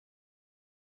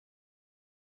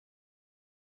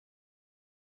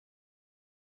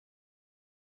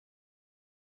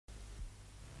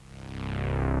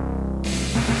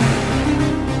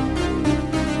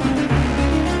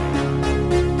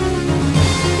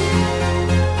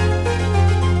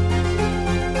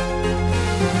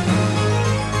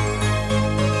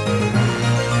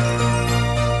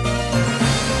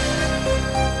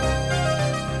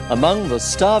Among the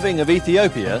starving of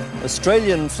Ethiopia,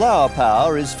 Australian flower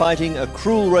power is fighting a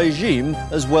cruel regime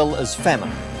as well as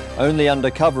famine. Only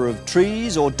under cover of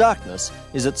trees or darkness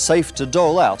is it safe to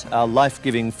dole out our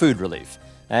life-giving food relief.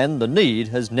 And the need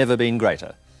has never been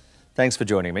greater. Thanks for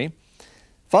joining me.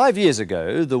 5 years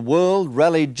ago, the world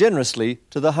rallied generously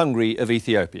to the hungry of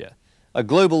Ethiopia. A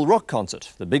global rock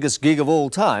concert, the biggest gig of all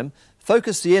time,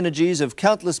 focused the energies of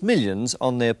countless millions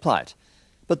on their plight.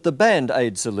 But the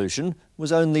Band-Aid solution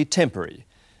was only temporary.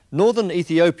 Northern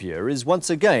Ethiopia is once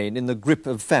again in the grip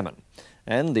of famine,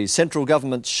 and the central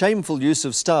government's shameful use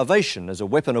of starvation as a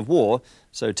weapon of war,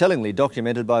 so tellingly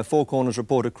documented by Four Corners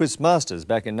reporter Chris Masters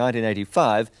back in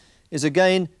 1985, is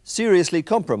again seriously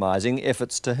compromising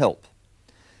efforts to help.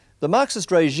 The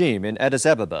Marxist regime in Addis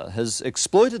Ababa has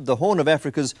exploited the Horn of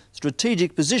Africa's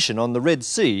strategic position on the Red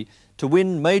Sea to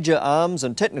win major arms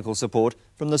and technical support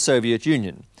from the Soviet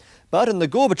Union. But in the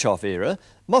Gorbachev era,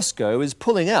 Moscow is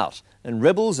pulling out, and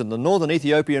rebels in the northern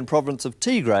Ethiopian province of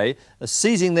Tigray are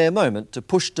seizing their moment to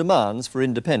push demands for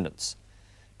independence.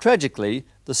 Tragically,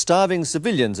 the starving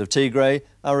civilians of Tigray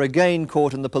are again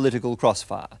caught in the political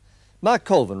crossfire. Mark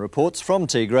Colvin reports from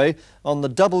Tigray on the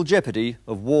double jeopardy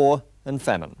of war and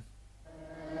famine.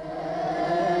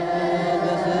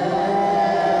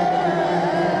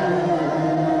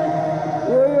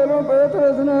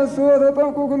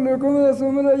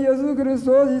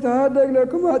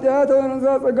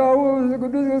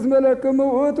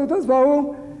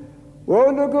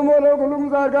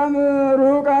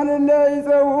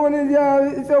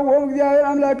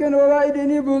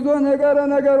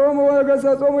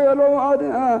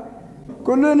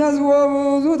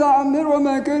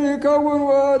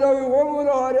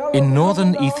 In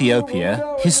northern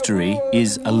Ethiopia, history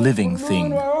is a living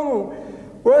thing.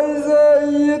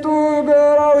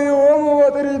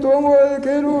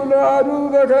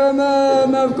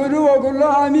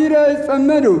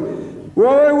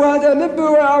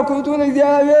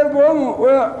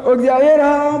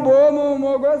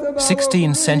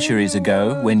 "16 centuries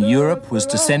ago, when Europe was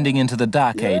descending into the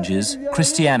Dark Ages,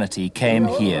 Christianity came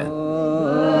here.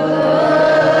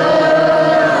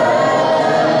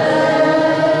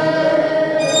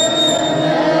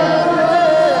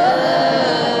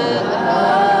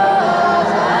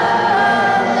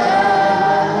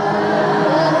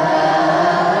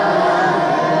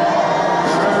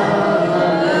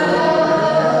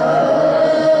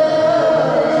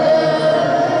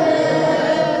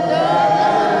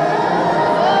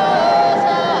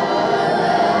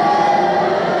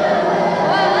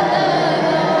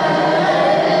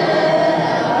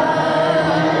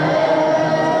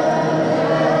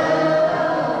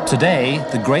 Today,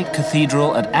 the great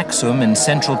cathedral at Aksum in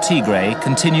central Tigray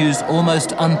continues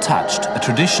almost untouched, a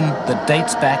tradition that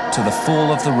dates back to the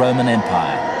fall of the Roman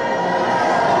Empire.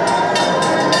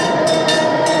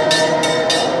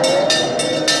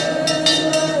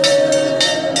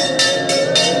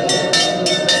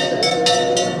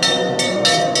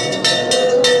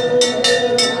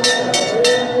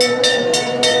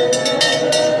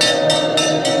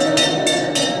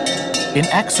 In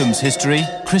Aksum's history,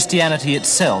 Christianity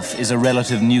itself is a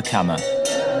relative newcomer.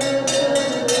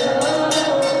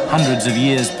 Hundreds of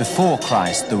years before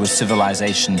Christ, there was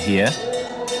civilization here.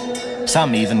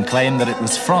 Some even claim that it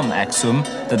was from Aksum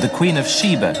that the Queen of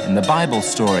Sheba in the Bible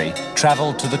story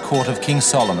traveled to the court of King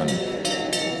Solomon.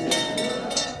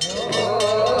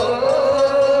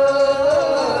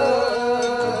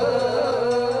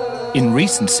 In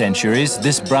recent centuries,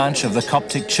 this branch of the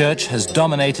Coptic Church has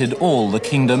dominated all the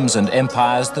kingdoms and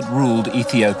empires that ruled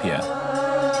Ethiopia.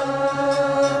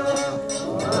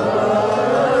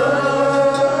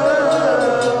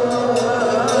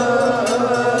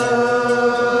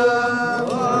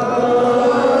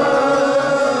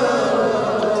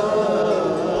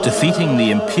 Defeating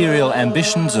the imperial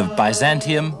ambitions of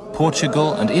Byzantium,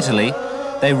 Portugal, and Italy,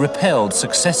 they repelled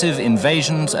successive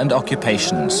invasions and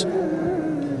occupations.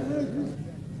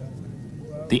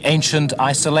 The ancient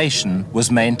isolation was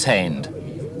maintained.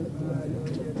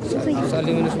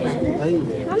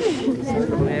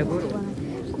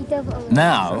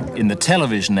 Now, in the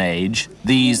television age,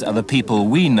 these are the people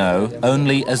we know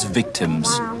only as victims.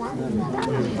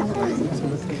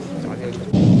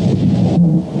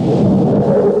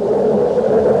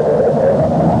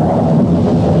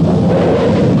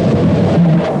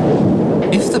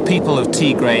 People of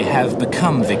Tigray have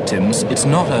become victims, it's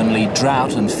not only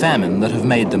drought and famine that have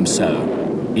made them so,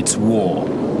 it's war.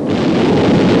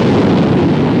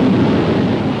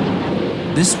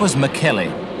 This was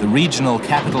Mekelle, the regional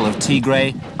capital of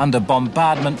Tigray, under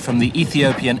bombardment from the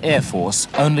Ethiopian Air Force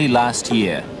only last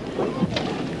year.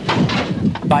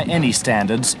 By any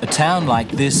standards, a town like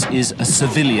this is a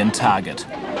civilian target.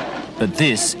 But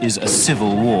this is a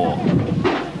civil war.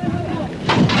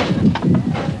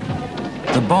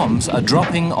 The bombs are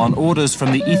dropping on orders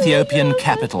from the Ethiopian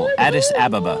capital, Addis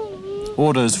Ababa.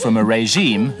 Orders from a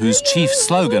regime whose chief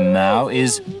slogan now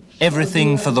is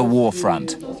 "Everything for the war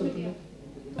front."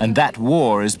 And that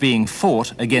war is being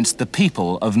fought against the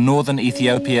people of northern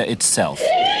Ethiopia itself.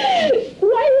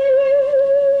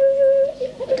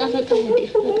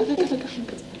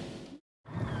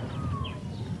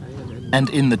 And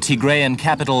in the Tigrayan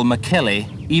capital, Mekelle,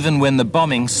 even when the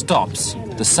bombing stops,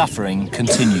 the suffering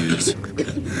continues.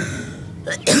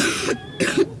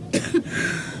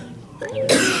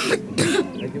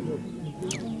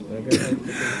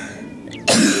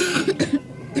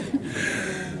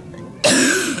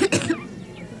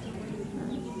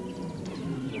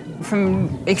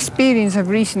 From experience of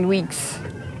recent weeks,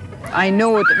 I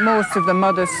know that most of the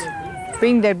mothers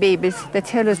bring their babies, they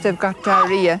tell us they've got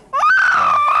diarrhea.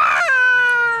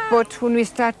 But when we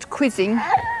start quizzing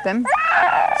them,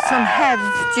 some have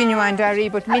genuine diarrhea,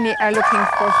 but many are looking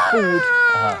for food.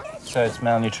 So it's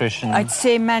malnutrition? I'd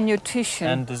say malnutrition.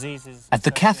 And diseases? At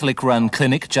the Catholic-run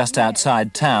clinic just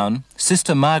outside town,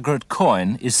 Sister Margaret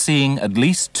Coyne is seeing at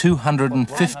least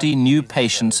 250 new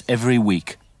patients every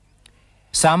week.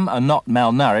 Some are not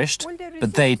malnourished,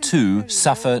 but they too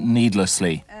suffer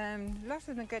needlessly.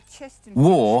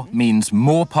 War means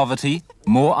more poverty,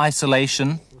 more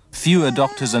isolation, fewer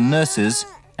doctors and nurses,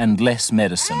 and less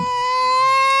medicine.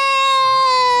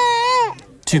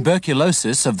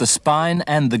 Tuberculosis of the spine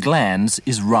and the glands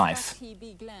is rife.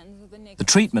 The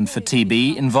treatment for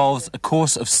TB involves a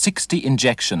course of 60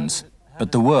 injections,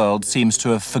 but the world seems to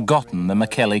have forgotten the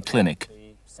Mekelle clinic.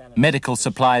 Medical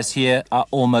supplies here are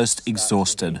almost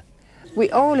exhausted. We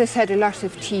always had a lot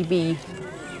of TB,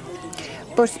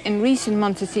 but in recent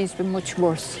months it seems to be much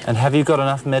worse. And have you got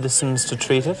enough medicines to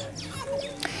treat it?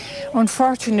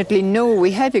 Unfortunately, no.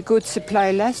 We had a good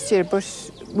supply last year, but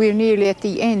we're nearly at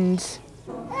the end.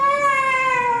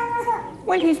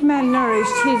 Well, he's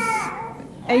malnourished. He's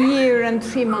a year and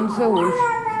 3 months old,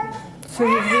 so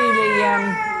he's really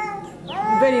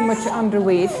very much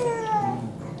underweight.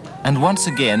 And once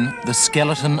again, the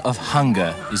skeleton of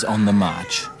hunger is on the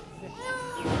march.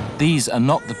 These are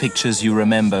not the pictures you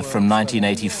remember from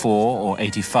 1984 or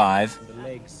 85.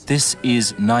 This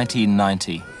is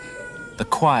 1990. The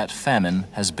quiet famine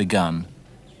has begun.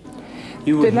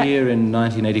 You were here in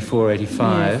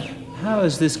 1984-85. Yes. How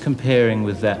is this comparing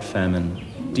with that famine?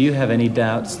 Do you have any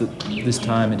doubts that this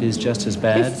time it is just as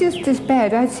bad? It's just as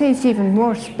bad. I'd say it's even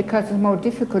worse because it's more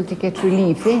difficult to get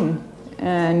relief in.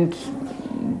 And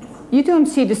you don't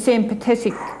see the same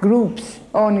pathetic groups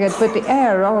on it, but they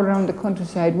are all around the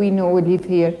countryside. We know, we live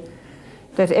here,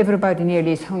 that everybody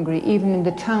nearly is hungry. Even in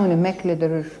the town of Mekelle,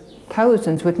 there are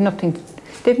thousands with nothing.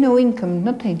 They've no income,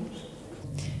 nothing.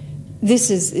 This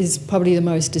is probably the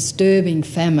most disturbing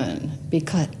famine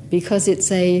because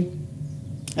it's a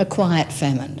quiet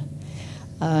famine.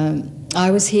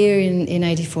 I was here in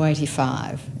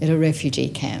 84-85 at a refugee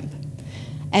camp,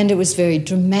 and it was very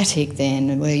dramatic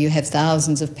then, where you have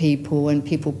thousands of people and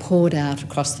people poured out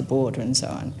across the border and so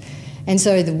on. And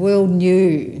so the world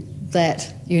knew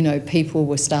that, people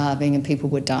were starving and people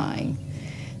were dying.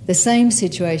 The same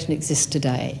situation exists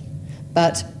today,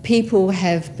 but people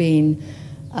have been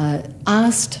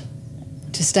asked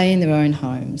to stay in their own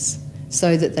homes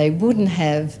so that they wouldn't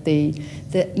have the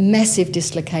massive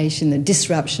dislocation, the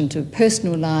disruption to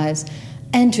personal lives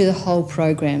and to the whole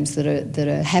programs that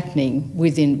are happening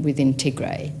within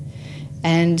Tigray.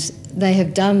 And they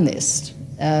have done this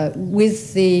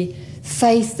with the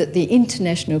faith that the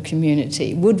international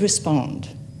community would respond.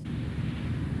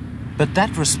 But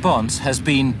that response has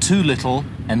been too little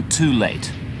and too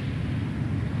late.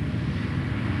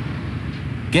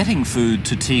 Getting food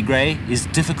to Tigray is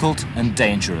difficult and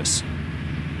dangerous.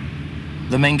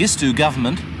 The Mengistu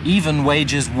government even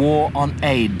wages war on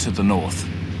aid to the north.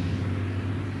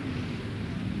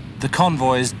 The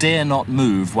convoys dare not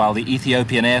move while the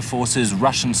Ethiopian Air Force's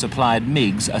Russian-supplied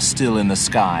MiGs are still in the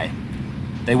sky.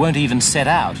 They won't even set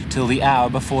out till the hour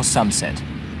before sunset.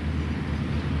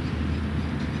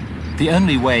 The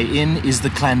only way in is the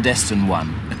clandestine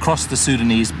one, across the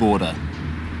Sudanese border.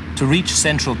 To reach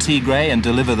central Tigray and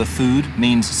deliver the food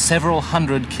means several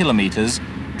hundred kilometers,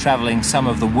 traveling some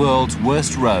of the world's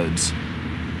worst roads.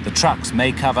 The trucks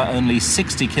may cover only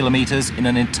 60 kilometers in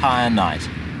an entire night.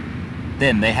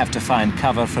 Then they have to find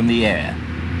cover from the air.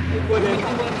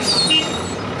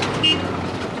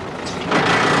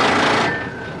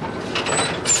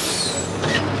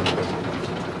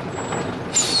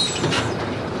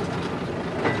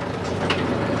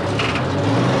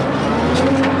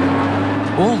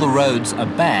 roads are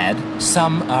bad,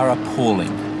 some are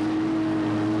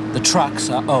appalling. The trucks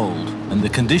are old and the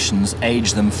conditions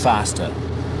age them faster.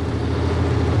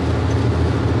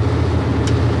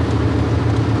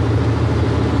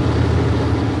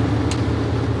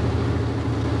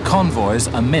 Convoys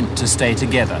are meant to stay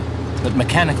together, but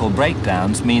mechanical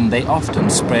breakdowns mean they often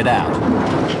spread out.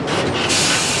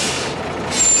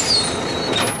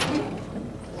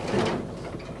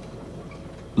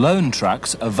 Lone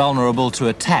trucks are vulnerable to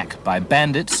attack by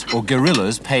bandits or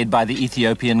guerrillas paid by the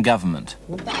Ethiopian government.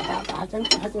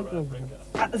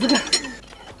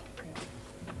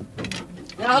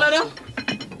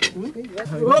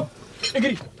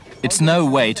 It's no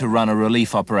way to run a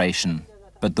relief operation,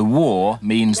 but the war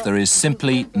means there is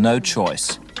simply no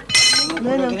choice.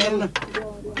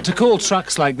 To call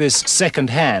trucks like this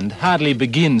second-hand hardly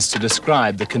begins to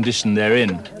describe the condition they're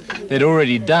in. They'd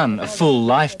already done a full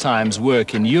lifetime's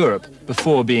work in Europe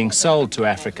before being sold to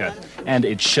Africa, and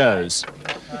it shows.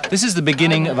 This is the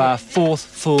beginning of our fourth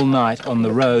full night on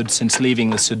the road since leaving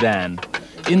the Sudan.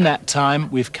 In that time,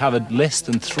 we've covered less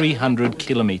than 300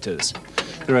 kilometres.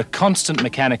 There are constant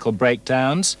mechanical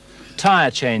breakdowns.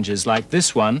 Tyre changes like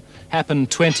this one happen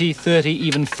 20, 30,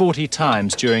 even 40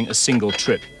 times during a single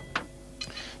trip.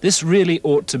 This really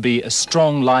ought to be a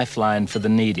strong lifeline for the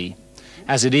needy.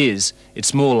 As it is,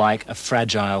 it's more like a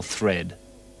fragile thread.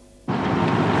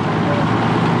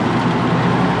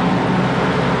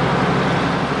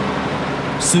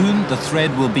 Soon the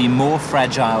thread will be more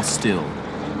fragile still.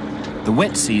 The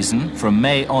wet season, from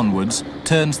May onwards,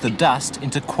 turns the dust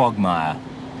into quagmire.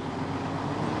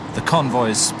 The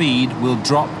convoy's speed will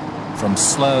drop from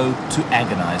slow to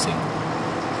agonizing.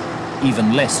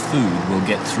 Even less food will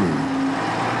get through.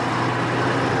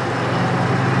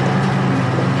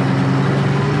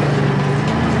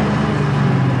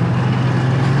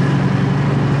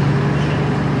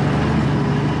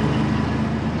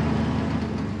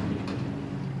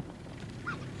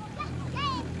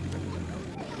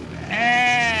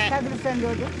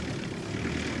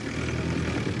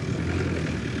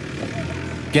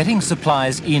 Getting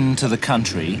supplies into the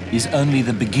country is only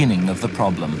the beginning of the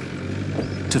problem.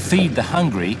 To feed the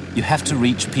hungry, you have to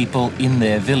reach people in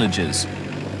their villages.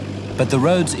 But the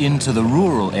roads into the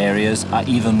rural areas are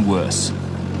even worse.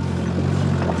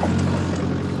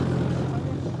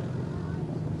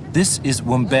 This is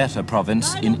Tigray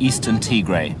Province in eastern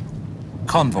Tigray.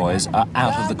 Convoys are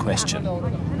out of the question.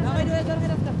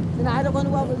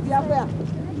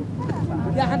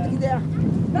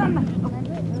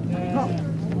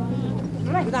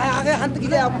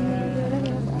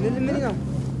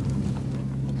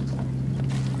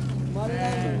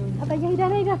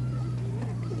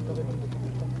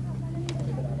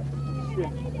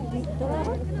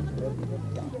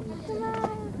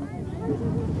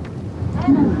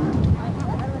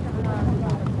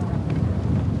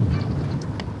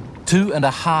 Two and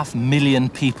a half million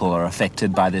people are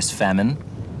affected by this famine.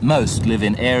 Most live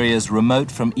in areas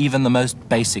remote from even the most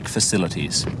basic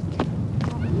facilities.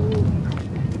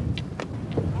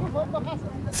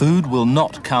 Food will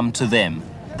not come to them.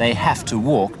 They have to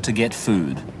walk to get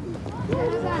food.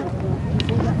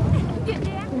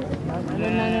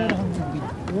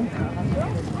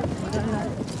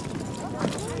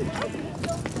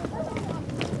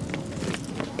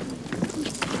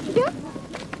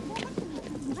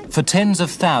 For tens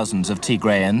of thousands of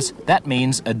Tigrayans, that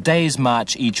means a day's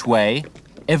march each way,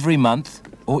 every month,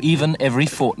 or even every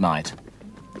fortnight.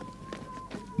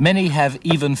 Many have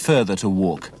even further to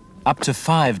walk, up to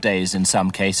 5 days in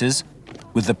some cases,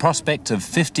 with the prospect of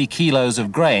 50 kilos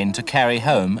of grain to carry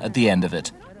home at the end of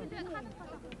it.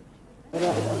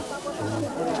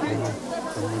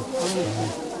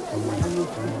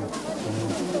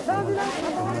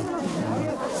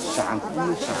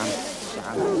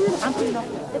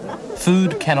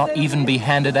 Food cannot even be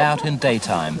handed out in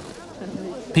daytime.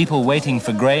 People waiting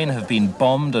for grain have been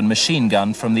bombed and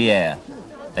machine-gunned from the air.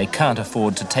 They can't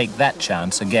afford to take that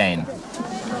chance again.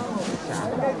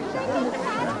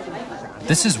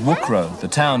 This is Wukro, the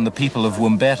town the people of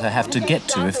Wombeta have to get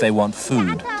to if they want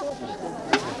food.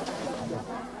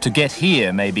 To get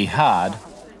here may be hard,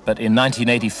 but in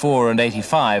 1984 and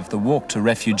 85, the walk to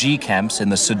refugee camps in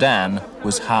the Sudan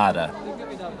was harder.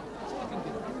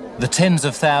 The tens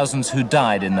of thousands who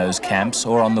died in those camps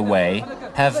or on the way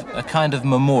have a kind of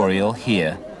memorial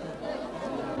here.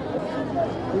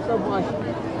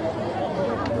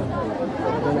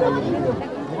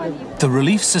 The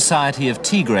Relief Society of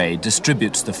Tigray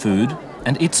distributes the food,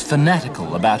 and it's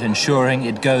fanatical about ensuring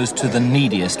it goes to the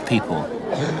neediest people.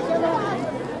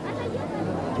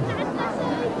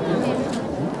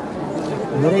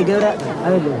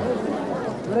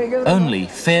 Only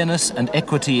fairness and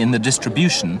equity in the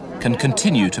distribution can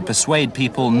continue to persuade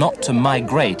people not to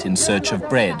migrate in search of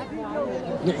bread.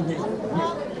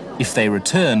 If they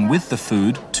return with the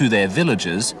food to their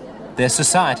villages, their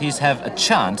societies have a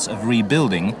chance of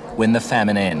rebuilding when the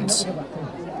famine ends.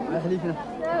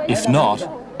 If not,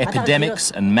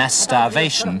 epidemics and mass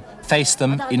starvation face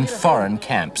them in foreign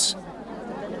camps.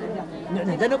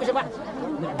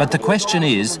 But the question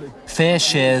is, fair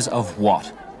shares of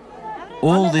what?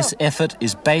 All this effort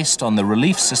is based on the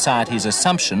Relief Society's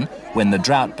assumption, when the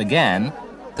drought began,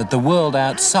 that the world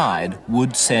outside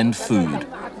would send food.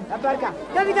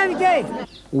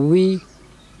 We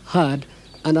had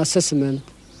an assessment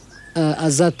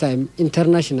at that time,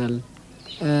 international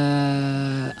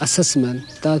assessment,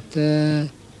 that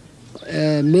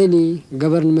many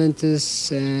governments,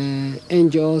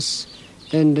 NGOs,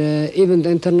 and even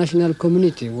the international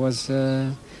community was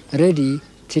ready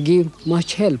to give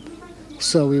much help.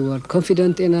 So we were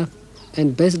confident enough,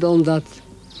 and based on that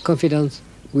confidence,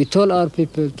 we told our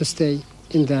people to stay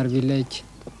in their village.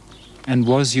 And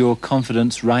was your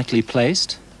confidence rightly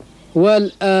placed?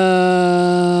 Well,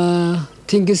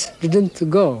 things didn't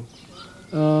go,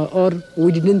 or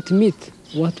we didn't meet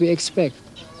what we expect.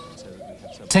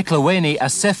 Teklaweni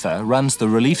Asefa runs the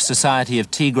Relief Society of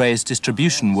Tigray's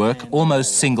distribution work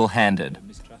almost single-handed.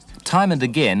 Time and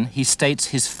again, he states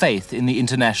his faith in the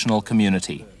international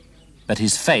community. But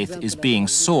his faith is being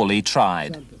sorely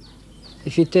tried.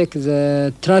 If you take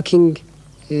the tracking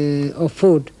of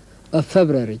food of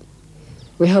February,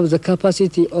 we have the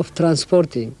capacity of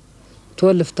transporting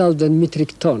 12,000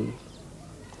 metric tons.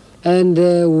 And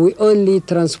we only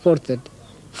transported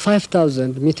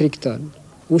 5,000 metric tons,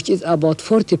 which is about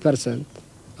 40%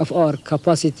 of our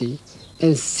capacity,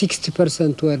 and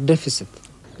 60% were deficit.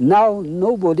 Now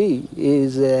nobody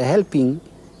is helping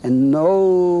and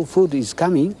no food is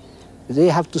coming. They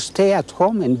have to stay at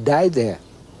home and die there.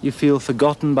 You feel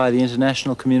forgotten by the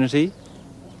international community?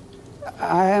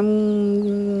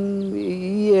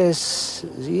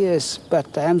 Yes,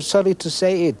 but I'm sorry to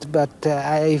say it, but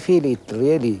I feel it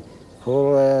really.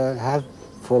 For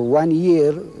 1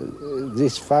 year,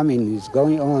 this famine is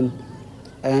going on,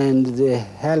 and the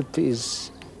help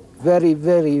is very,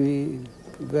 very,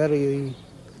 very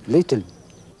little.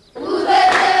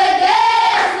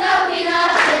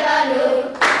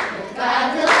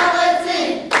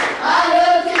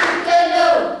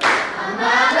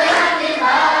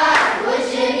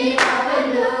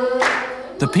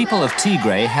 The people of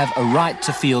Tigray have a right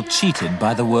to feel cheated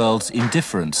by the world's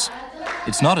indifference.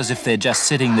 It's not as if they're just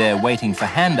sitting there waiting for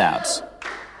handouts.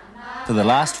 For the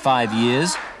last 5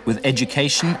 years, with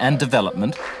education and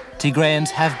development, Tigrayans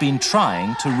have been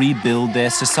trying to rebuild their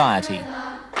society.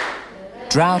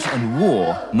 Drought and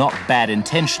war, not bad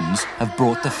intentions, have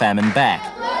brought the famine back.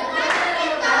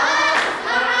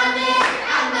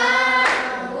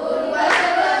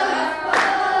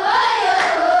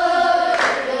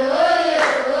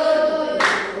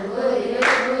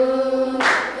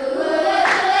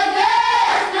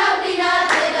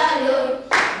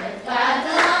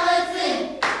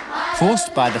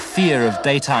 Forced by the fear of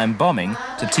daytime bombing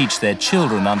to teach their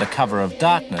children under cover of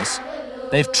darkness,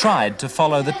 they've tried to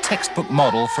follow the textbook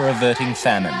model for averting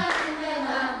famine.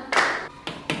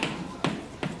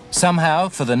 Somehow,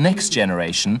 for the next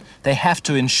generation, they have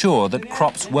to ensure that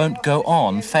crops won't go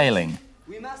on failing.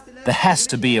 There has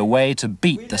to be a way to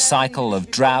beat the cycle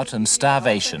of drought and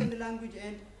starvation.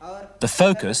 The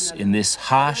focus in this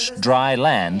harsh, dry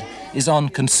land is on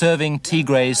conserving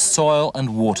Tigray's soil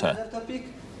and water.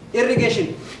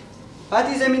 Irrigation. What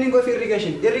is the meaning of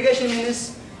irrigation? Irrigation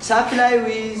means supply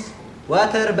with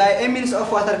water by a means of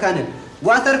water canal.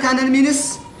 Water canal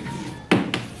means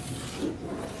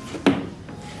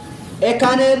a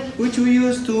canal which we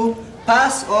use to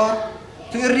pass or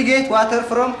to irrigate water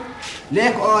from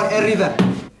lake or a river.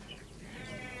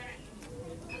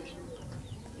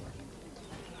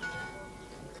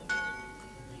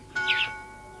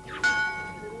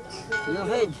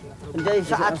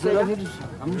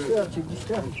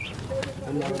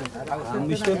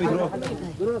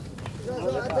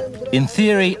 In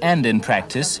theory and in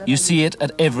practice, you see it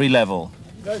at every level.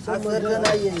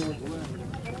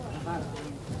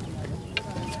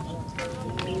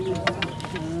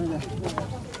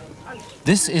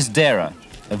 This is Dera,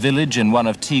 a village in one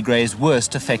of Tigray's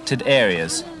worst affected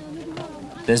areas.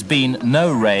 There's been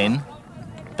no rain,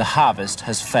 the harvest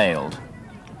has failed.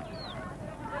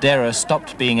 Dera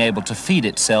stopped being able to feed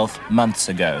itself months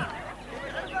ago.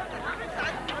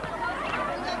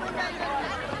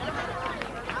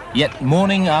 Yet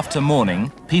morning after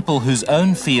morning, people whose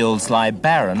own fields lie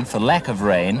barren for lack of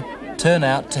rain turn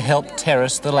out to help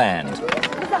terrace the land.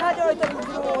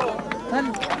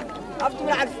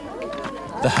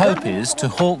 The hope is to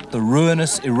halt the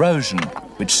ruinous erosion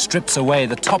which strips away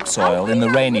the topsoil in the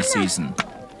rainy season.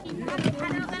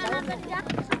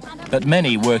 But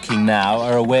many working now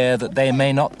are aware that they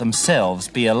may not themselves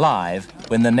be alive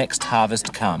when the next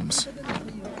harvest comes.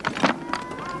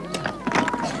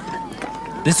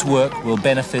 This work will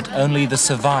benefit only the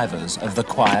survivors of the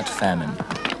quiet famine.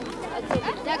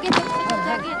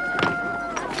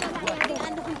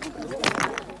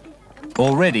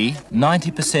 Already,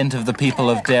 90% of the people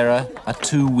of Dera are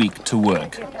too weak to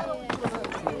work.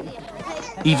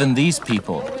 Even these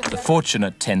people, the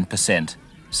fortunate 10%,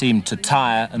 seem to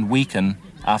tire and weaken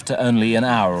after only an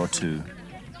hour or two.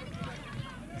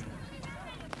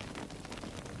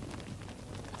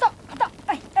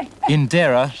 In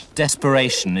Dera,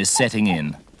 desperation is setting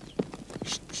in.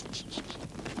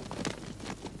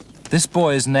 This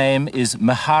boy's name is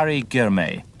Mahari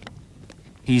Girme.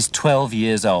 He's 12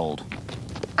 years old.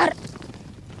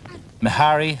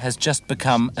 Mahari has just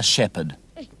become a shepherd.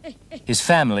 His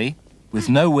family, with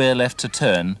nowhere left to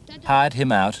turn, hired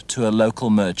him out to a local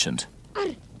merchant.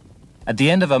 At the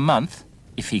end of a month,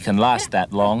 if he can last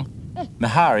that long,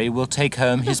 Mahari will take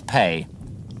home his pay,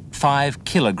 5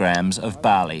 kilograms of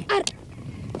barley.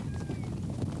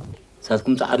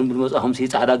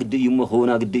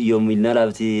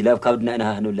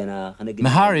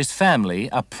 Mahari's family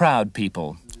are proud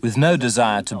people, with no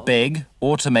desire to beg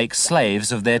or to make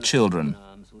slaves of their children.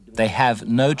 They have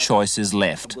no choices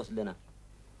left.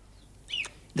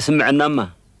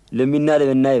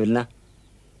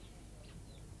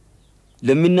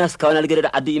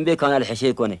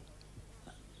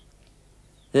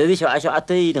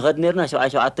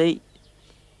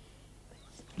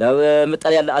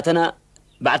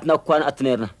 بعتنا كوان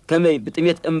أتنيرنا كمي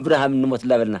بتميت إمبراهام نموت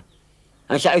لابلنا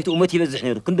أنا شايفت أمتي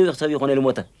بزحنير كنت أخسر يخون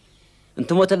الموتة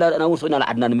أنت موتة لا أنا وصلنا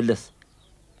لعدنا نملس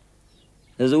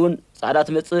هزون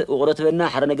صعدات مت وغرت بنا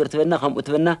حرنا قرت بنا خم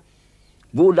بنا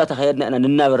بقول لا تخيلنا أنا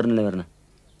ننابر نلبرنا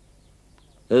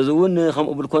هزون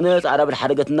خم بالكونات عرب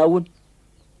الحرقة الناون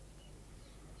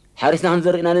حارسنا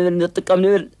هنزر إن نتقم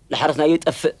نبل لحرسنا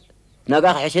يتأفق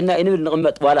نجاح حشنا نبل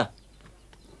نقمة ولا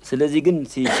سلزي جن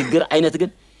شجر عينة جن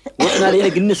وإحنا لينا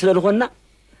جنس للغنا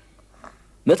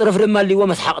ما تعرف لما اللي هو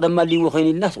مسحق لما اللي هو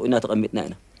خين الناس وإنا تقمتنا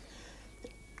هنا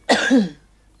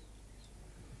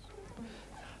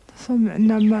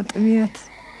سمعنا ما تميت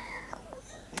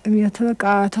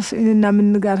بقى تصعيننا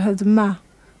من نجار هذا ما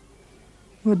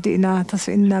ودينا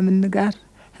تصعيننا من نجار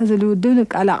هذا اللي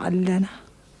ودونك على علنا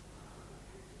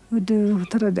ودو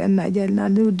ترد أن أجلنا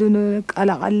اللي ودونك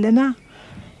على علنا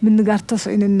من نجار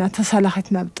تصعيننا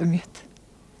تصالحتنا بتميت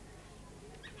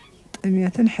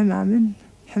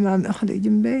حمام أخلي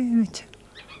جنبي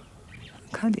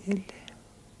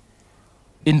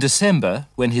In December,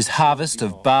 when his harvest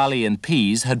of barley and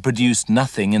peas had produced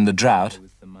nothing in the drought,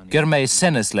 Girme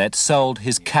Seneslet sold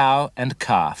his cow and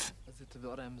calf.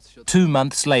 2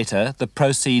 months later, the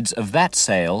proceeds of that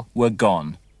sale were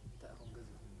gone.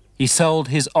 He sold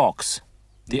his ox,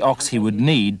 the ox he would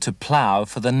need to plough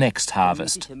for the next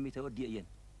harvest.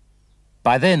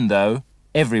 By then, though,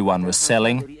 everyone was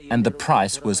selling and the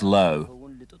price was low.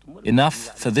 Enough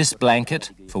for this blanket,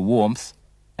 for warmth,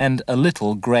 and a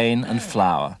little grain and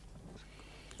flour.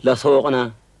 لا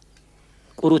سوقنا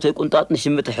قروت قنطات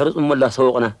نشمت حرط ولا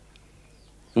سوقنا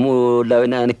ولا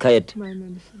أنا نكايد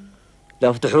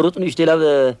لا فتحرط نشتي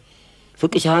لا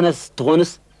فكش هانس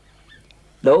تغنس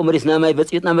لو أمرسنا ما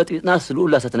يبتيتنا ما تبيتنا سلو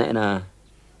لا ستنا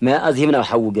ما أزهمنا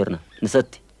وحو قرنا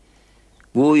نستي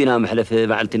بوينا محلف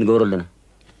معلتين قور لنا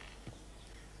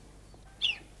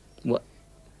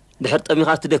دحرت أمي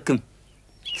خاص تدكم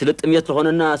سلت أميت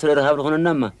لغننا سل رهاب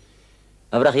لغننا ما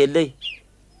أبرخ يلي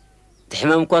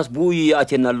تحمام كواس بوي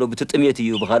أتينا له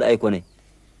بتتأميتي وبخال أيقوني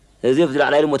هذي فضل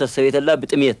على المتسويت الله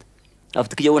بتأميت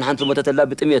أفتك يوون حنت المتت الله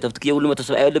بتأميت أفتك يوون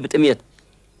المتسوي الله بتأميت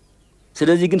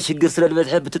سلذي جن شجر سل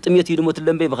البدح بتتأميتي لموت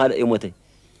اللمبي بخال أيموتي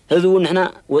هذو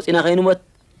نحنا وصينا خين موت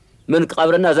من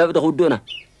قبرنا زابد خدونا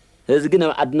هذي جنا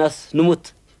عد ناس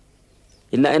نموت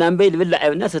إلنا أنا مبيل بالله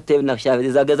الناس تتبنا شاف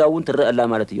إذا جزاون ترى الله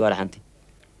مالتي ولا حنتي.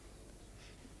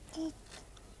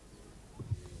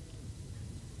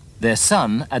 Their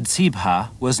son, Adsibha,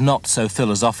 was not so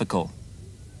philosophical.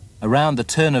 Around the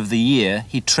turn of the year,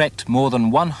 he trekked more than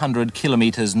 100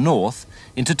 kilometers north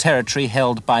into territory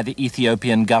held by the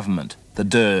Ethiopian government, the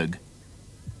Derg.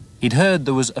 He'd heard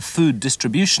there was a food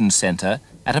distribution center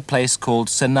at a place called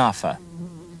Senafa.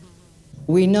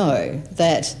 We know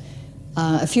that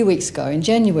a few weeks ago, in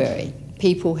January,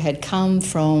 people had come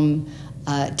from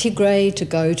Tigray to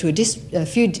go to a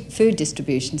food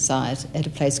distribution site at a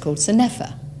place called Senafa.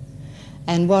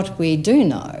 And what we do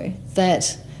know,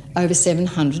 that over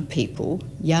 700 people,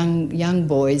 young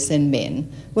boys and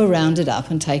men, were rounded up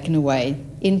and taken away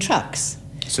in trucks.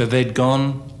 So they'd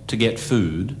gone to get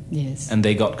food, yes, and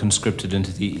they got conscripted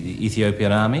into the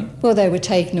Ethiopian army? Well, they were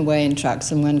taken away in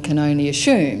trucks, and one can only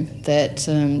assume that,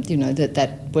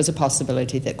 that was a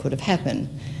possibility that could have happened.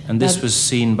 And this was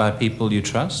seen by people you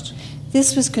trust?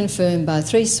 This was confirmed by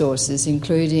 3 sources,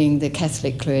 including the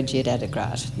Catholic clergy at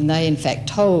Adigrat, and they in fact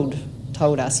told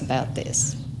us about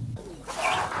this.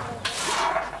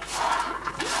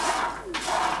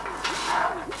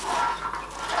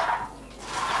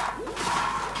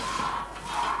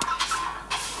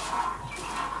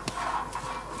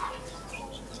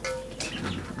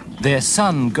 Their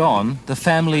son gone, the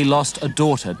family lost a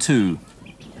daughter too.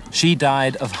 She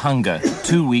died of hunger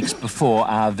 2 weeks before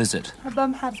our visit.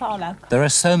 There are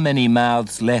so many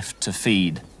mouths left to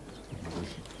feed.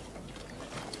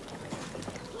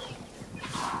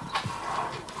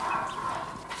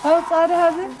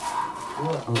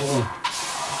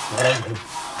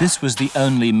 This was the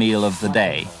only meal of the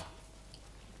day.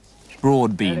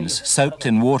 Broad beans, soaked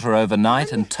in water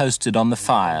overnight and toasted on the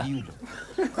fire.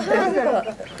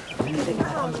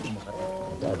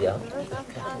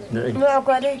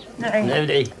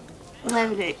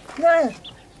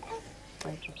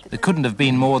 There couldn't have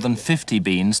been more than 50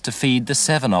 beans to feed the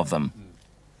 7 of them.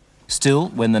 Still,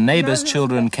 when the neighbours'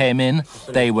 children came in,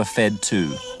 they were fed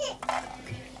too.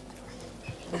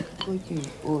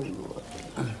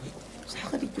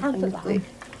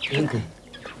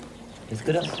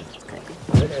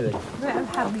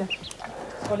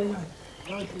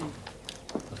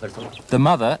 The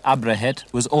mother, Abrahet,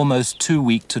 was almost too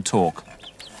weak to talk.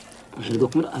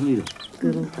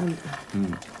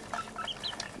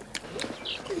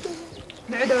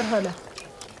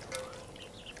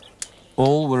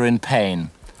 All were in pain,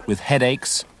 with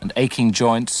headaches and aching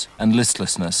joints and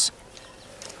listlessness.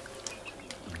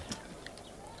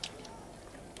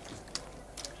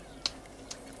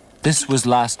 This was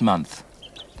last month.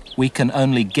 We can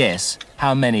only guess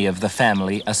how many of the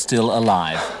family are still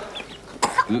alive.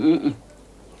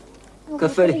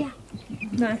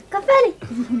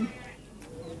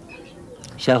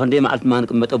 شاخندي معلت ما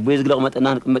نقمت أبوي زقلق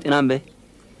متنا نقمت إنام به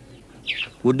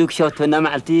ودك شوت فينا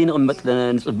معلتين نقمت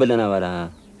نصب لنا ولا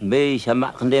بي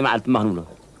شمع خندي معلت ما هنقوله.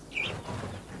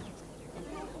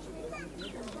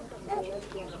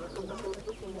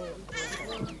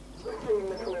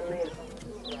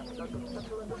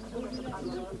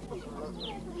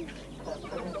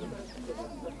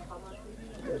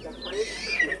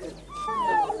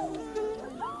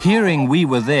 Hearing we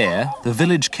were there, the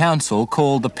village council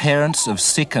called the parents of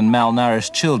sick and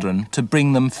malnourished children to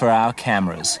bring them for our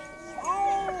cameras.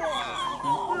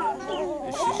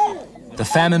 The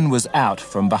famine was out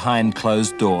from behind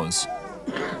closed doors.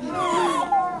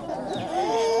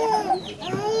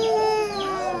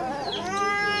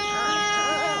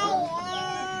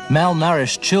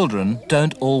 Malnourished children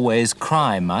don't always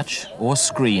cry much or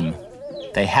scream.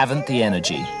 They haven't the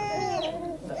energy.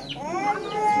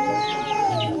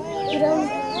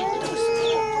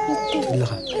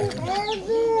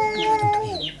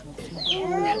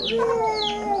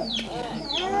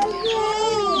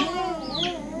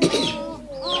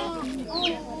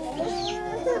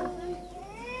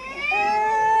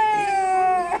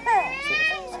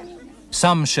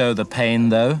 Some show the pain,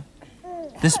 though.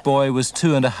 This boy was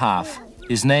 2.5.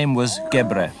 His name was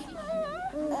Gebre.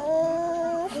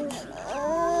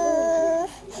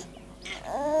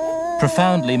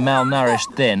 Profoundly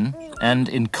malnourished then, and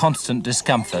in constant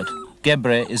discomfort,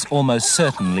 Gebre is almost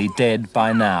certainly dead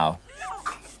by now.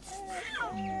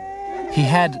 He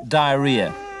had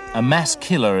diarrhea, a mass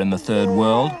killer in the Third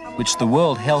World, which the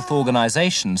World Health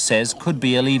Organization says could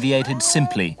be alleviated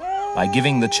simply by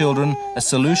giving the children a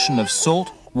solution of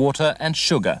salt, water and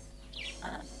sugar.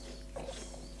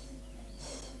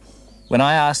 When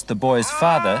I asked the boy's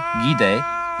father, Gide,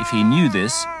 if he knew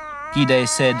this, Gide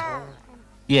said,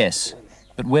 yes,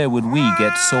 but where would we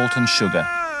get salt and sugar?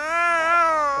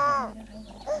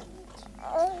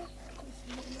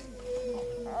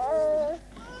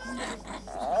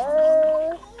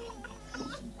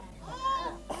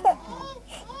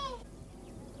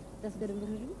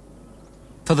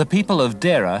 For the people of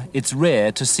Dera, it's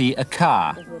rare to see a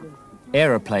car.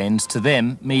 Aeroplanes to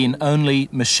them mean only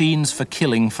machines for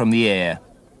killing from the air.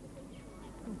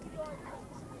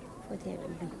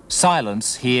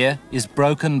 Silence here is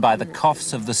broken by the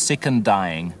coughs of the sick and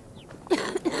dying.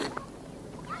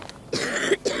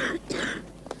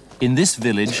 In this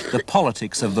village, the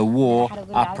politics of the war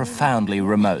are profoundly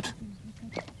remote.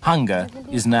 Hunger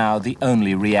is now the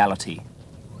only reality.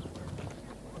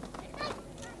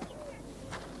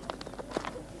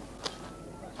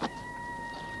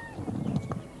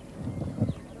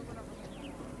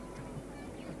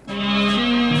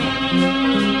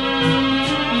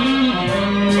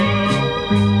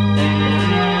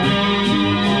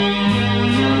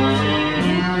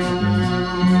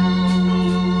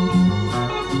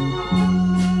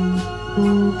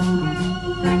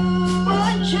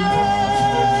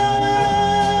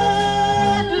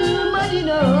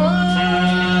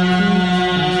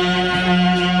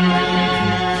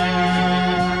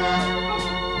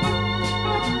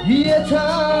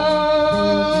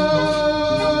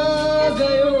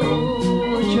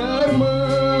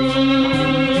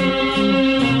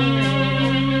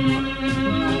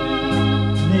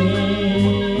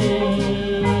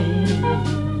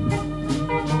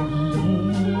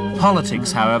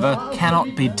 Politics, however,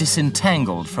 cannot be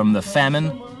disentangled from the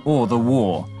famine or the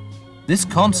war. This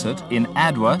concert in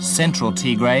Adwa, central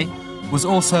Tigray, was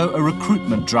also a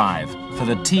recruitment drive for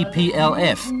the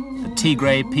TPLF, the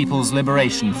Tigray People's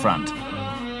Liberation Front.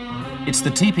 It's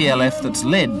the TPLF that's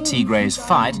led Tigray's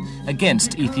fight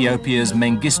against Ethiopia's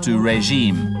Mengistu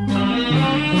regime.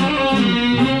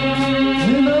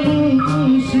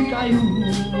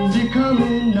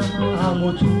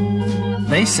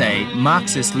 They say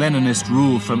Marxist-Leninist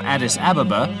rule from Addis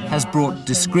Ababa has brought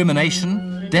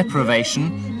discrimination,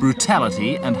 deprivation,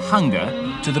 brutality and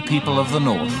hunger to the people of the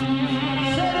north.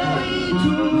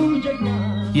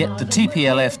 Yet the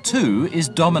TPLF too is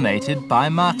dominated by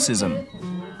Marxism.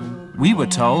 We were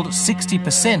told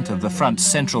 60% of the Front's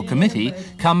Central Committee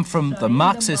come from the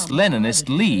Marxist-Leninist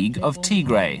League of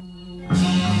Tigray.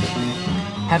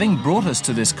 Having brought us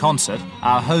to this concert,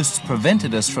 our hosts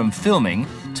prevented us from filming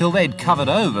till they'd covered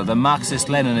over the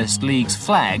Marxist-Leninist League's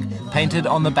flag painted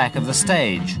on the back of the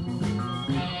stage.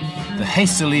 The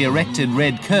hastily erected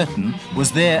red curtain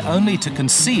was there only to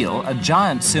conceal a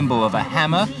giant symbol of a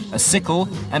hammer, a sickle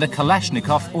and a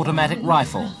Kalashnikov automatic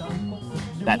rifle.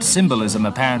 That symbolism,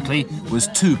 apparently, was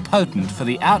too potent for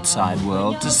the outside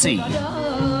world to see.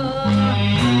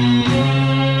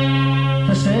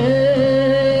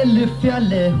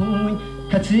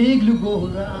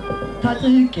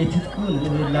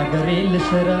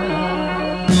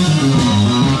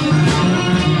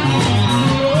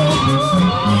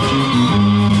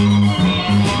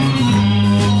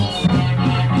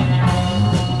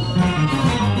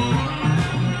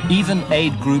 Even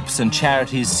aid groups and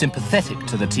charities sympathetic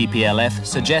to the TPLF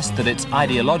suggest that its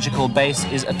ideological base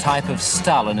is a type of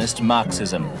Stalinist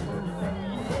Marxism.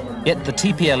 Yet the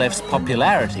TPLF's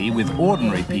popularity with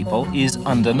ordinary people is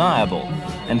undeniable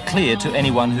and clear to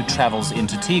anyone who travels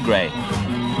into Tigray.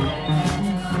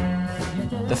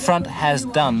 The front has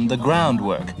done the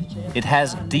groundwork. It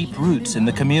has deep roots in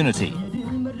the community.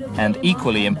 And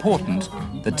equally important,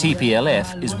 the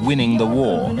TPLF is winning the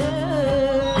war.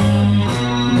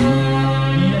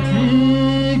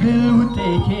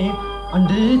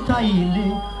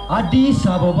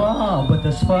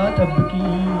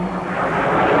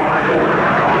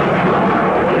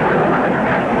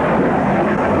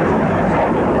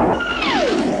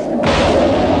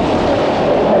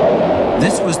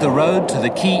 This was the road to the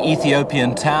key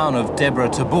Ethiopian town of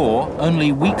Debre Tabor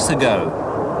only weeks ago.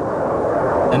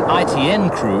 An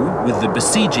ITN crew with the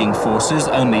besieging forces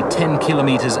only 10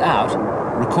 kilometers out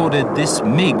recorded this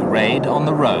MiG raid on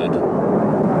the road.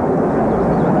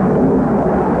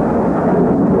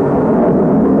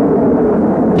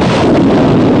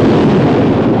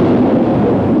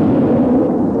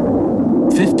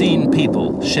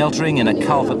 People sheltering in a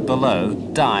culvert below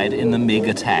died in the MiG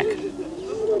attack.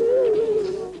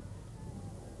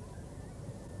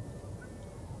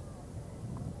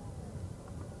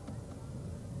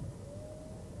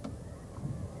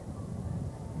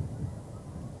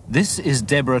 This is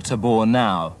Debre Tabor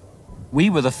now.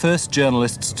 We were the first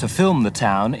journalists to film the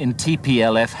town in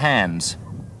TPLF hands.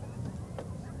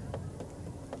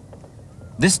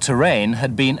 This terrain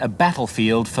had been a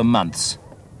battlefield for months.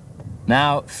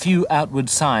 Now, few outward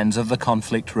signs of the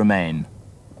conflict remain.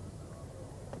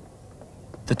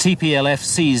 The TPLF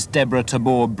seized Debre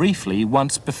Tabor briefly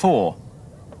once before.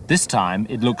 This time,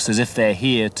 it looks as if they're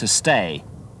here to stay.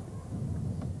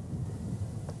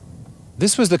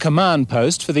 This was the command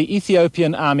post for the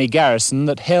Ethiopian army garrison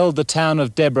that held the town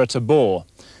of Debre Tabor.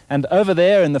 And over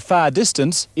there in the far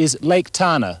distance is Lake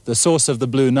Tana, the source of the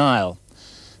Blue Nile.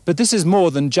 But this is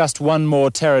more than just one more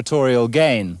territorial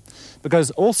gain, because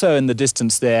also in the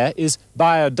distance there is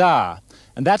Bahir Dar,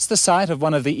 and that's the site of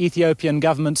one of the Ethiopian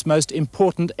government's most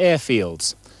important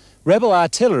airfields. Rebel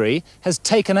artillery has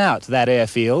taken out that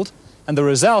airfield, and the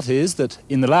result is that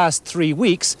in the last 3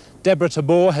 weeks, Debre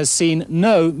Tabor has seen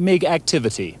no MiG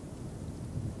activity.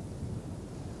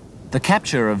 The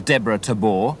capture of Debre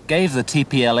Tabor gave the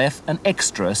TPLF an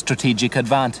extra strategic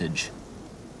advantage.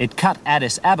 It cut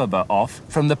Addis Ababa off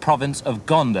from the province of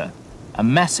Gondar, a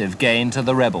massive gain to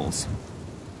the rebels.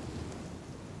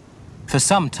 For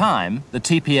some time, the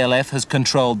TPLF has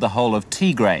controlled the whole of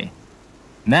Tigray.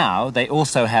 Now they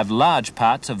also have large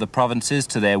parts of the provinces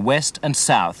to their west and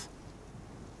south.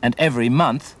 And every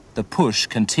month, the push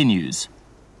continues.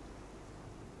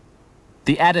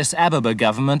 The Addis Ababa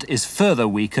government is further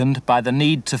weakened by the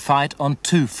need to fight on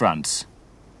two fronts.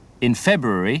 In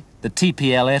February, the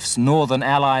TPLF's northern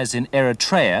allies in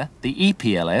Eritrea, the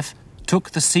EPLF,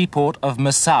 took the seaport of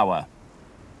Massawa.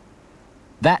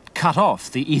 That cut off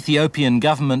the Ethiopian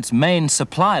government's main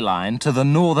supply line to the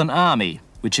Northern Army,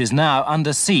 which is now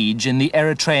under siege in the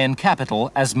Eritrean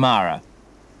capital, Asmara.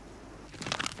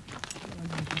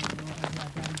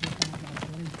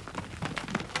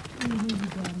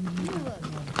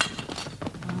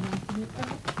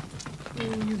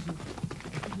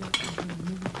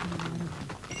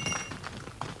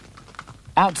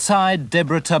 Outside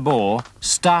Debre Tabor,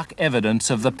 stark evidence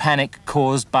of the panic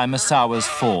caused by Massawa's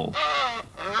fall.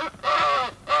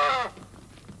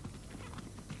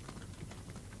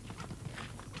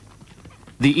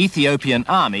 The Ethiopian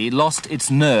army lost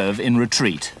its nerve in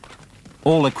retreat.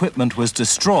 All equipment was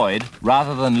destroyed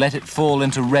rather than let it fall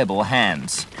into rebel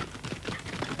hands.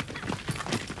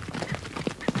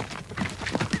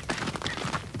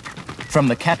 From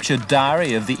the captured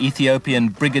diary of the Ethiopian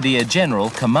Brigadier General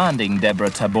commanding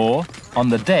Debre Tabor on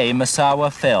the day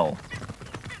Massawa fell.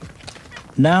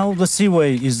 Now the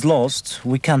seaway is lost,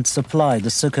 we can't supply the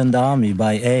Second Army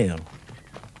by air.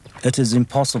 It is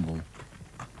impossible.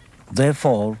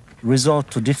 Therefore,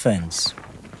 resort to defense.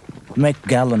 Make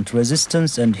gallant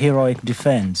resistance and heroic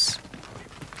defense.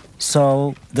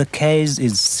 So the case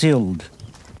is sealed.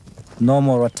 No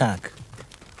more attack.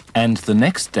 And the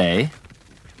next day,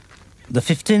 the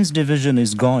 15th Division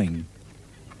is going.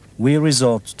 We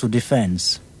resort to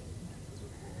defense.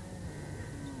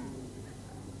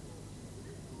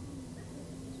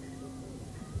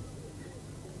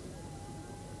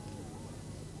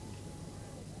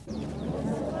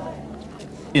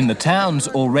 in the towns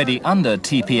already under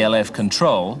TPLF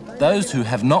control, those who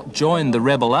have not joined the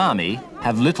rebel army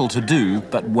have little to do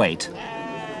but wait.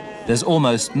 There's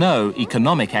almost no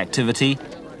economic activity,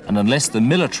 and unless the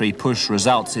military push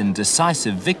results in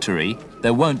decisive victory,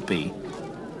 there won't be.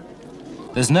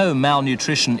 There's no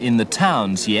malnutrition in the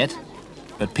towns yet,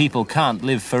 but people can't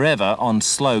live forever on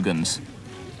slogans.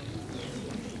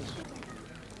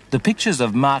 The pictures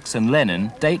of Marx and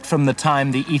Lenin date from the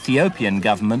time the Ethiopian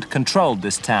government controlled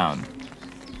this town,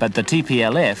 but the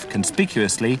TPLF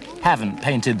conspicuously haven't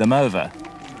painted them over.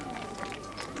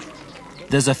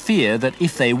 There's a fear that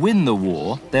if they win the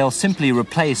war, they'll simply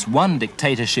replace one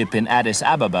dictatorship in Addis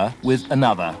Ababa with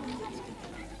another.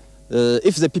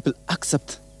 If the people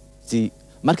accept the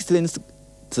Marxist-Leninist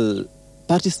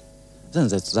parties, then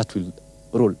that will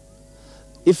rule.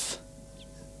 If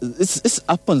it's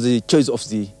upon the choice of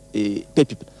the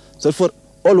people, so therefore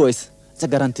always the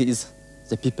guarantee is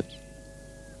the people.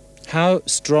 How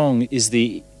strong is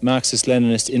the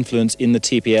Marxist-Leninist influence in the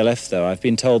TPLF, though? I've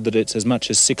been told that it's as much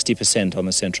as 60% on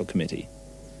the Central Committee.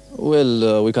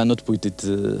 Well, we cannot put it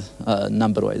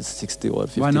number-wise, 60 or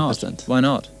 50%. Why not? Why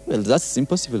not? Well, that's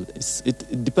impossible.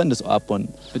 It depends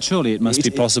upon... But surely it must be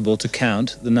possible to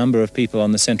count the number of people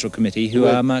on the Central Committee who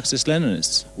are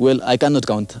Marxist-Leninists. Well, I cannot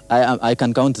count. I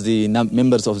can count the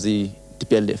members of the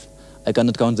TPLF. I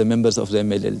cannot count the members of the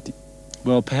MLLT.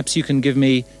 Well, perhaps you can give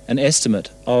me an estimate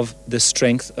of the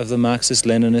strength of the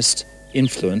Marxist-Leninist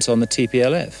influence on the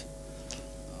TPLF.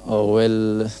 Oh,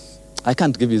 well, I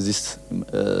can't give you this.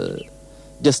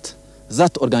 Just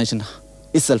that organization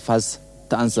itself has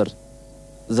to answer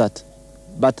that.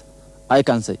 But I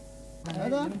can say.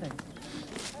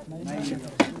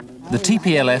 The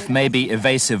TPLF may be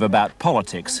evasive about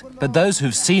politics, but those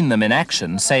who've seen them in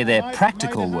action say their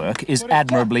practical work is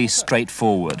admirably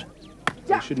straightforward.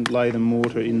 They shouldn't lay the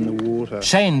mortar in the water.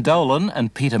 Shane Dolan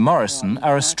and Peter Morrison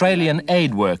are Australian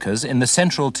aid workers in the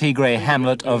central Tigray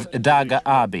hamlet of Idaga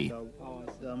Abi.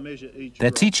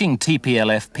 They're teaching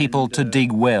TPLF people to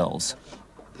dig wells.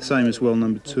 The same as well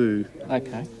number 2.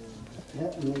 Okay.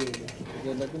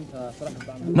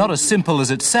 Not as simple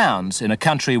as it sounds in a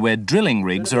country where drilling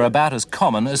rigs are about as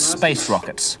common as space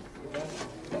rockets.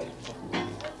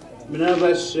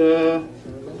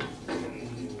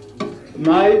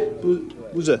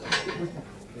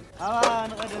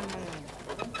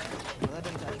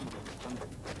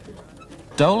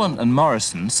 Dolan and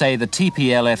Morrison say the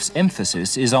TPLF's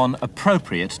emphasis is on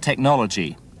appropriate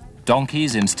technology.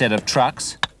 Donkeys instead of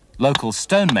trucks, local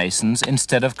stonemasons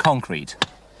instead of concrete.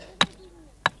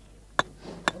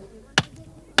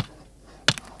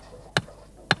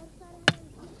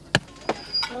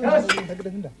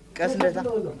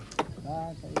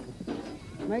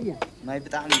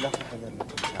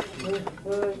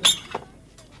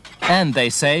 And they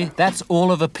say that's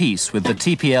all of a piece with the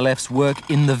TPLF's work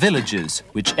in the villages,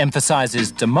 which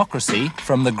emphasises democracy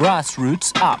from the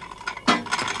grassroots up.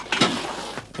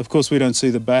 Of course, we don't see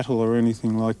the battle or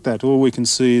anything like that. All we can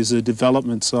see is the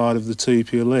development side of the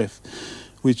TPLF,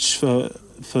 which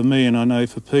for me, and I know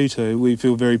for Peter, we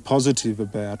feel very positive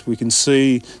about. We can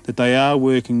see that they are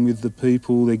working with the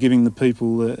people, they're giving the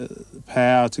people the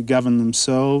power to govern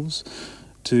themselves,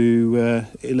 to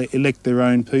elect their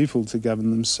own people to govern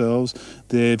themselves.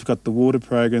 They've got the water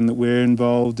program that we're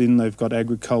involved in, they've got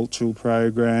agricultural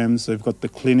programs, they've got the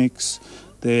clinics,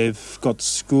 they've got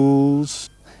schools.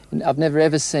 I've never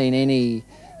ever seen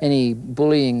any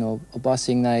bullying or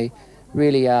bossing. They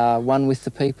really are one with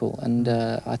the people, and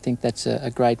I think that's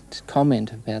a great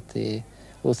comment about their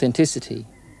authenticity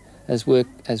as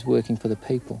working for the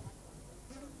people.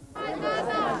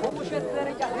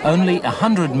 Only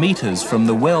 100 metres from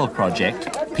the well project,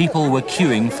 people were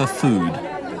queuing for food.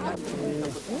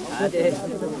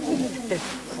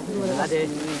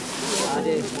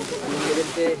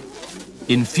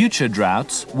 In future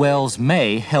droughts, wells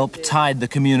may help tide the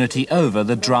community over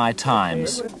the dry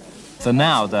times. For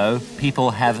now, though,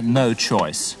 people have no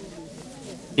choice.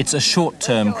 It's a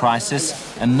short-term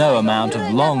crisis, and no amount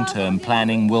of long-term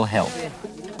planning will help.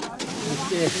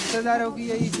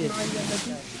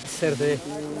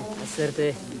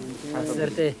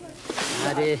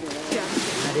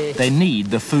 They need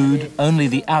the food only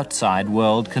the outside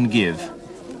world can give.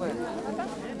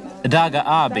 Adaga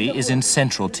Abi is in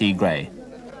central Tigray.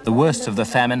 The worst of the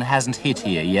famine hasn't hit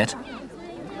here yet.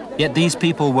 Yet these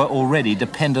people were already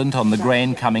dependent on the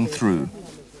grain coming through.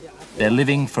 They're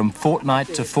living from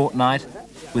fortnight to fortnight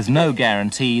with no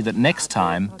guarantee that next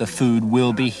time the food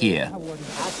will be here.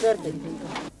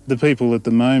 The people at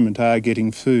the moment are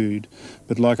getting food,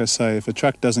 but like I say, if a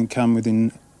truck doesn't come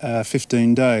within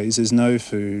 15 days, there's no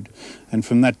food. And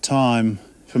from that time,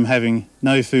 from having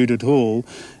no food at all,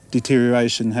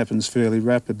 deterioration happens fairly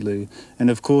rapidly. And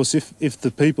of course, if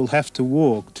the people have to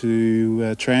walk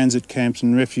to transit camps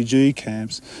and refugee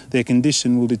camps, their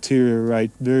condition will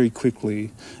deteriorate very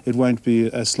quickly. It won't be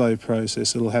a slow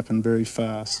process, it'll happen very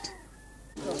fast.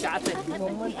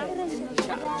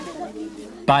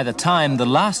 By the time the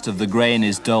last of the grain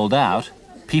is doled out,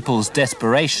 people's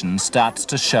desperation starts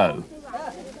to show.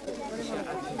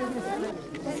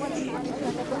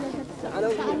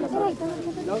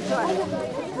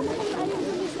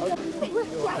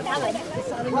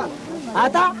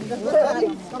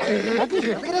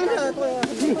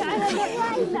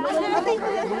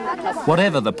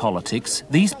 Whatever the politics,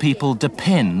 these people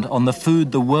depend on the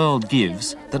food the world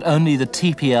gives that only the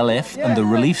TPLF and the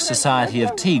Relief Society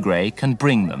of Tigray can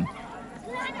bring them.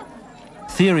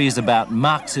 Theories about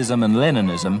Marxism and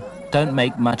Leninism don't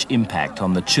make much impact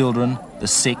on the children, the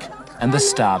sick and the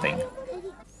starving.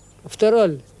 After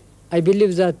all, I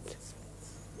believe that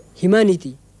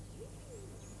humanity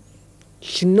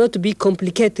should not be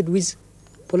complicated with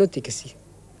politics.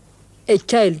 A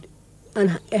child,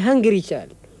 a hungry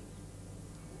child,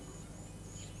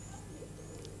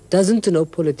 doesn't know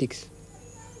politics.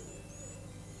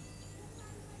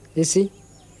 You see?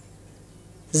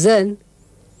 Then,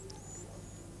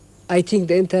 I think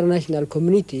the international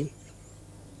community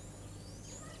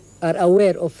are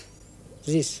aware of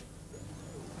this.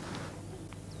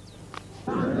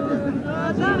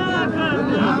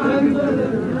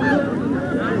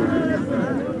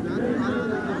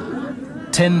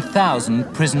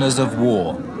 "10,000 prisoners of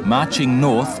war marching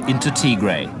north into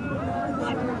Tigray.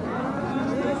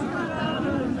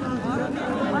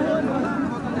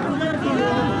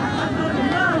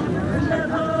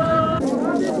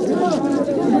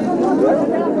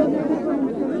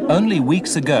 Only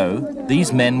weeks ago,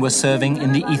 these men were serving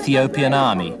in the Ethiopian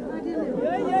army.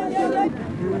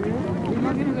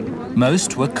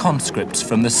 Most were conscripts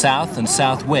from the south and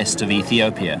southwest of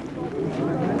Ethiopia.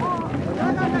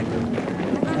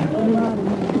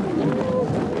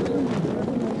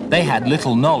 They had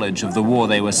little knowledge of the war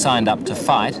they were signed up to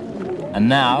fight, and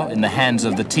now, in the hands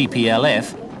of the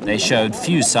TPLF, they showed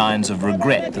few signs of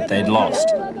regret that they'd lost.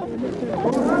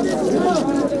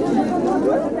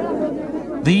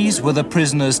 These were the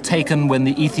prisoners taken when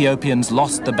the Ethiopians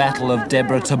lost the Battle of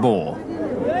Debre Tabor.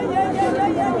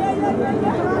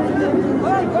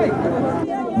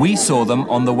 We saw them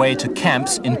on the way to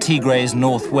camps in Tigray's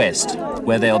northwest,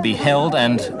 where they'll be held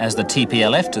and, as the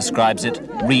TPLF describes it,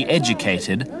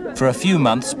 re-educated for a few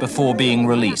months before being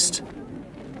released.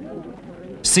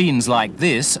 Scenes like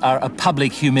this are a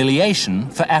public humiliation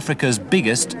for Africa's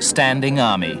biggest standing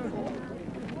army.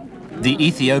 The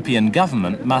Ethiopian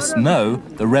government must know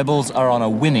the rebels are on a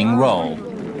winning roll.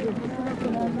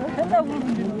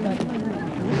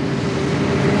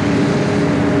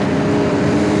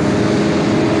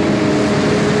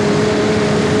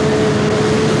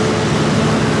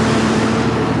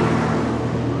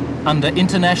 Under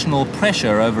international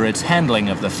pressure over its handling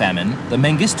of the famine, the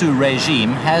Mengistu regime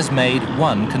has made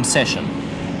one concession.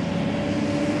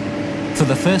 For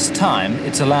the first time,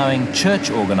 it's allowing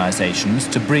church organizations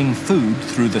to bring food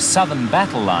through the southern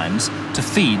battle lines to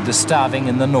feed the starving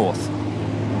in the north.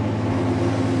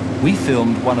 We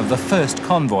filmed one of the first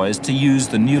convoys to use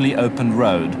the newly opened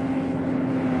road.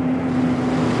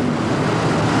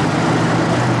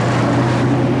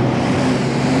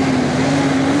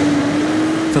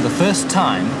 For the first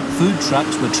time, food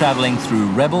trucks were traveling through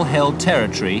rebel-held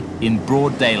territory in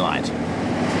broad daylight.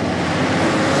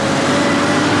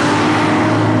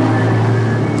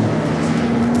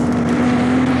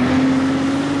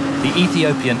 The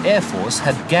Ethiopian Air Force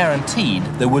had guaranteed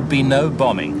there would be no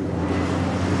bombing.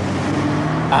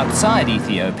 Outside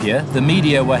Ethiopia, the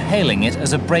media were hailing it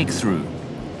as a breakthrough.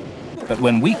 But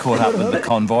when we caught up with the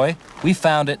convoy, we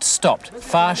found it stopped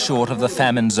far short of the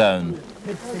famine zone.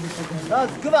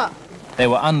 They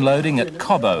were unloading at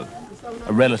Kobo,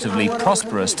 a relatively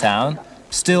prosperous town,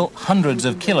 still hundreds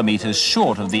of kilometers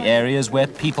short of the areas where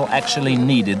people actually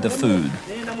needed the food.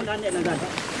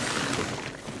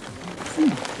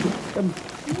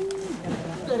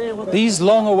 These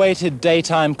long-awaited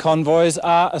daytime convoys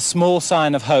are a small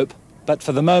sign of hope, but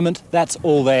for the moment, that's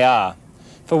all they are.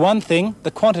 For one thing,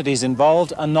 the quantities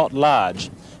involved are not large.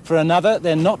 For another,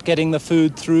 they're not getting the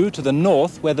food through to the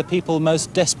north where the people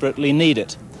most desperately need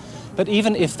it. But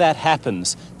even if that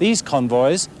happens, these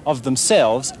convoys of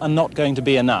themselves are not going to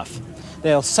be enough.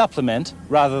 They'll supplement,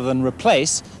 rather than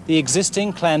replace, the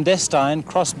existing clandestine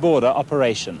cross-border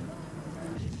operation.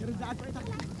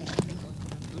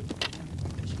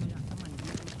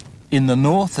 In the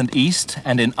north and east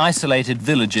and in isolated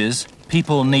villages,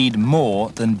 people need more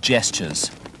than gestures.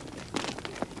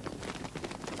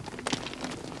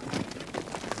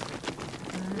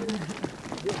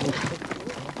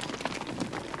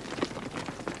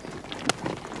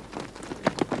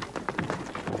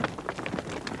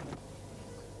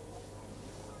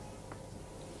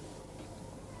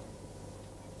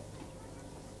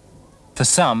 For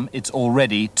some, it's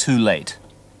already too late.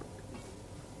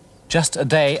 Just a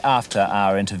day after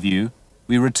our interview,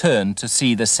 we returned to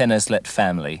see the Seneslet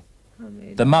family.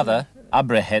 The mother,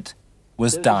 Abrehet,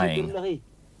 was dying.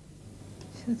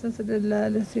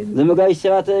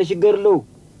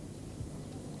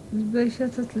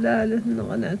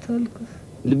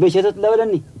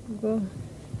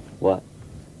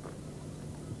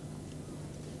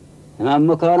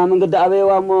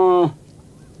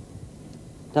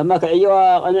 تماك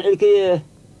عيوا أنا علكي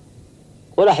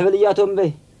ولا حبلياتهم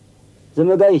به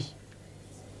زمجايش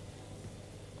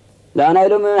لا أنا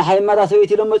لهم حي ما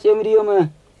تسويت لهم بس يوم اليوم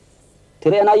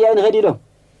ترى أنا جاي نخدي لهم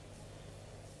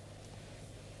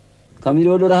كم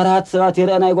يقولوا رهات سوات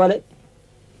ترى أنا يقولي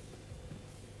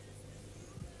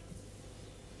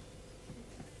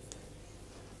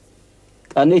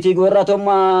أني تيجي راتهم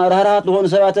رهات لهون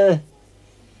سوات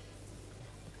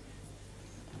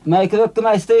ما يكذب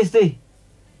ما يستي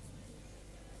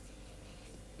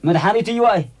مدحانيتي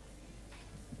واي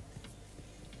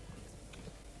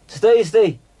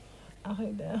استي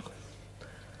أخي ده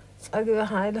أجي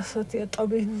هاي صوتي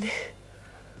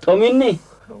طمني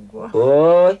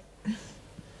أوي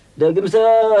ده جمسة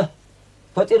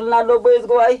فطير لنا له بيز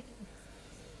قواي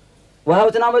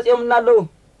وهاوتنا مس يوم لنا له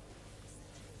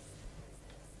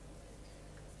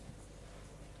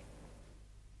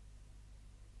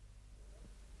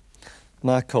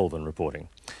Mark Colvin reporting.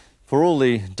 For all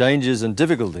the dangers and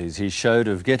difficulties he showed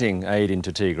of getting aid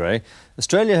into Tigray,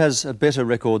 Australia has a better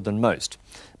record than most.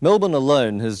 Melbourne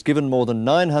alone has given more than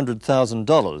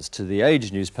 $900,000 to the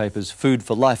Age newspaper's Food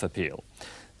for Life appeal.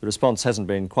 The response hasn't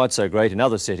been quite so great in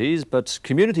other cities, but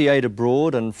Community Aid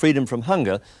Abroad and Freedom from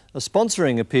Hunger are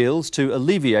sponsoring appeals to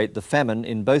alleviate the famine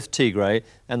in both Tigray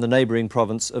and the neighbouring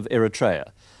province of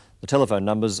Eritrea. The telephone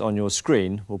numbers on your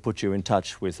screen will put you in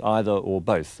touch with either or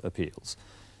both appeals.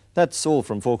 That's all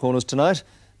from Four Corners tonight.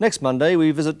 Next Monday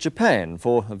we visit Japan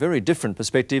for a very different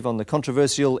perspective on the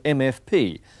controversial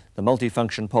MFP, the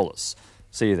multifunction polis.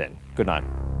 See you then. Good night.